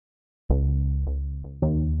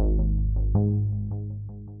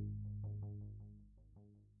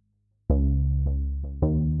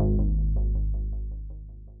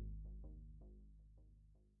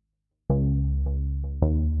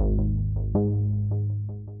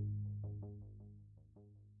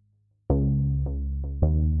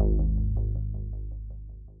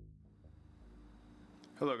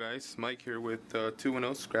guys, Mike here with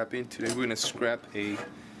 210 Scrapping. Today we're going to scrap a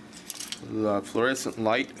fluorescent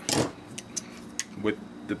light with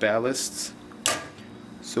the ballasts.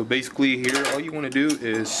 So basically here all you want to do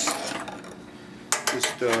is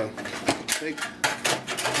just take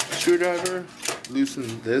a screwdriver,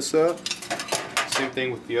 loosen this up, same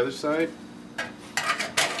thing with the other side,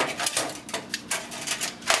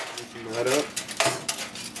 loosen that up.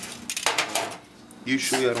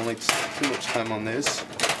 Usually I don't like to spend too much time on this.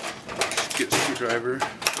 Just get a screwdriver,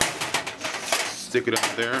 stick it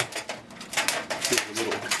under there, give it a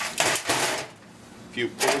little few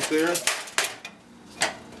pulls there.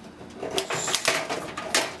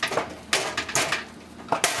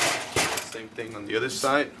 Same thing on the other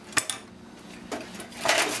side.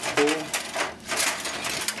 Just pull.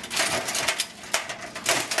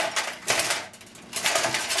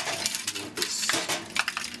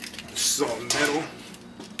 This is all metal.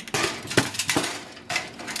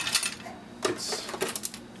 It's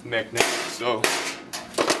magnetic, so I'll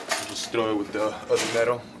just throw it with the other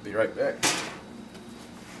metal. I'll be right back.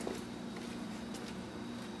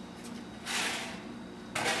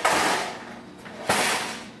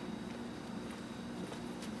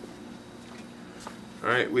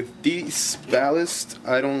 Alright, with these ballasts,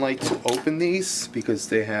 I don't like to open these because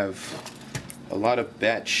they have a lot of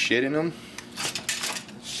bad shit in them.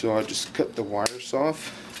 So I'll just cut the wires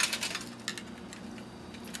off.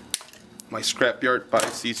 My scrapyard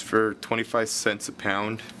buys these for 25 cents a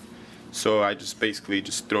pound. So I just basically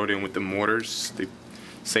just throw it in with the mortars, the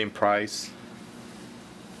same price.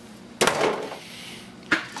 And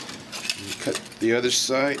cut the other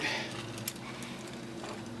side.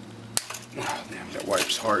 Oh, damn, that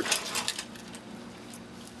wire's hard.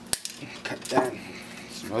 Cut that.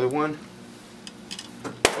 There's another one.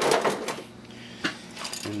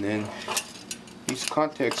 And then these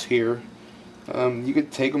contacts here, you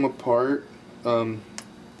could take them apart.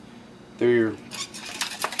 They're your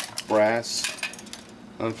brass.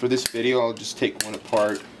 For this video, I'll just take one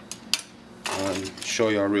apart. Show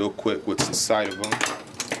y'all real quick what's inside of them.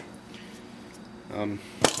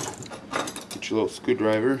 Get your little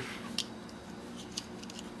screwdriver.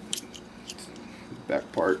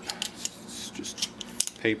 Back part, it's just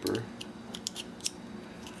paper.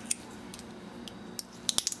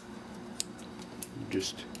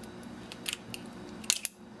 Just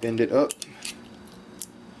bend it up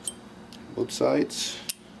both sides,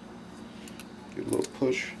 give it a little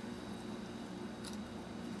push,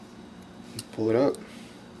 and pull it up.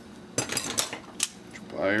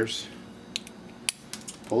 Pliers,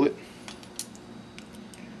 pull it.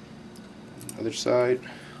 Other side,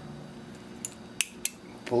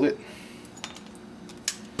 pull it.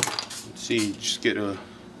 Let's see, just get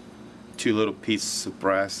two little pieces of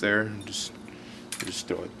brass there and just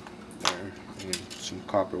throw it there, and some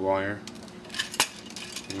copper wire,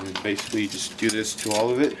 and basically just do this to all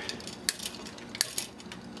of it.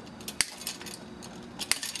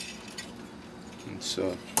 And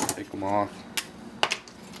so take them off.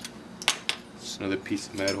 It's another piece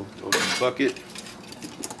of metal. Throw it in the bucket.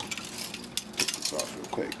 Take this off real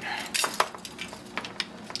quick.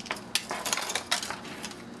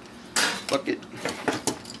 Bucket.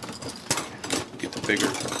 Get the bigger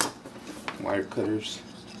wire cutters.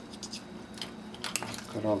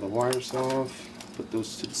 Cut all the wires off. Put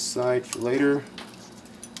those to the side for later.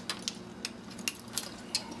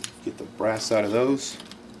 Get the brass out of those.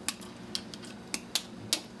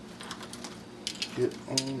 Get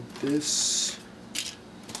all of this.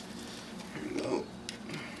 There we go.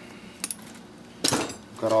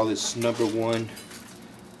 Got all this #1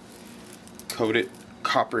 coated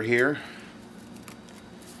copper here.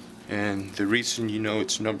 And the reason you know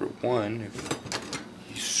it's #1, if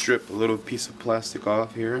you strip a little piece of plastic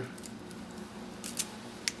off here.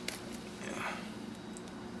 Yeah.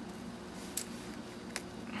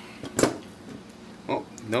 Oh,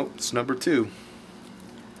 nope, it's #2.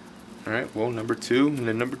 Alright, well, #2 in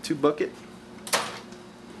the #2 bucket.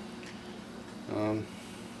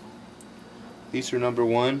 These are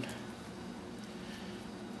 #1.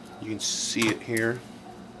 You can see it here.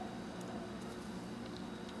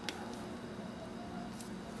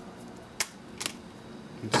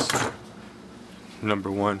 It's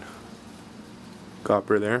 #1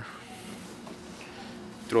 copper there.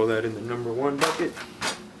 Throw that in the #1 bucket.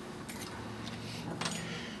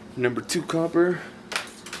 #2 copper.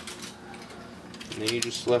 And then you're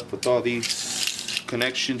just left with all these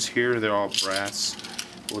connections here. They're all brass.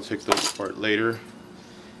 We'll take those apart later.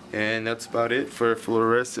 And that's about it for a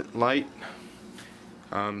fluorescent light.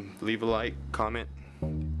 Leave a like, comment,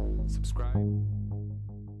 subscribe.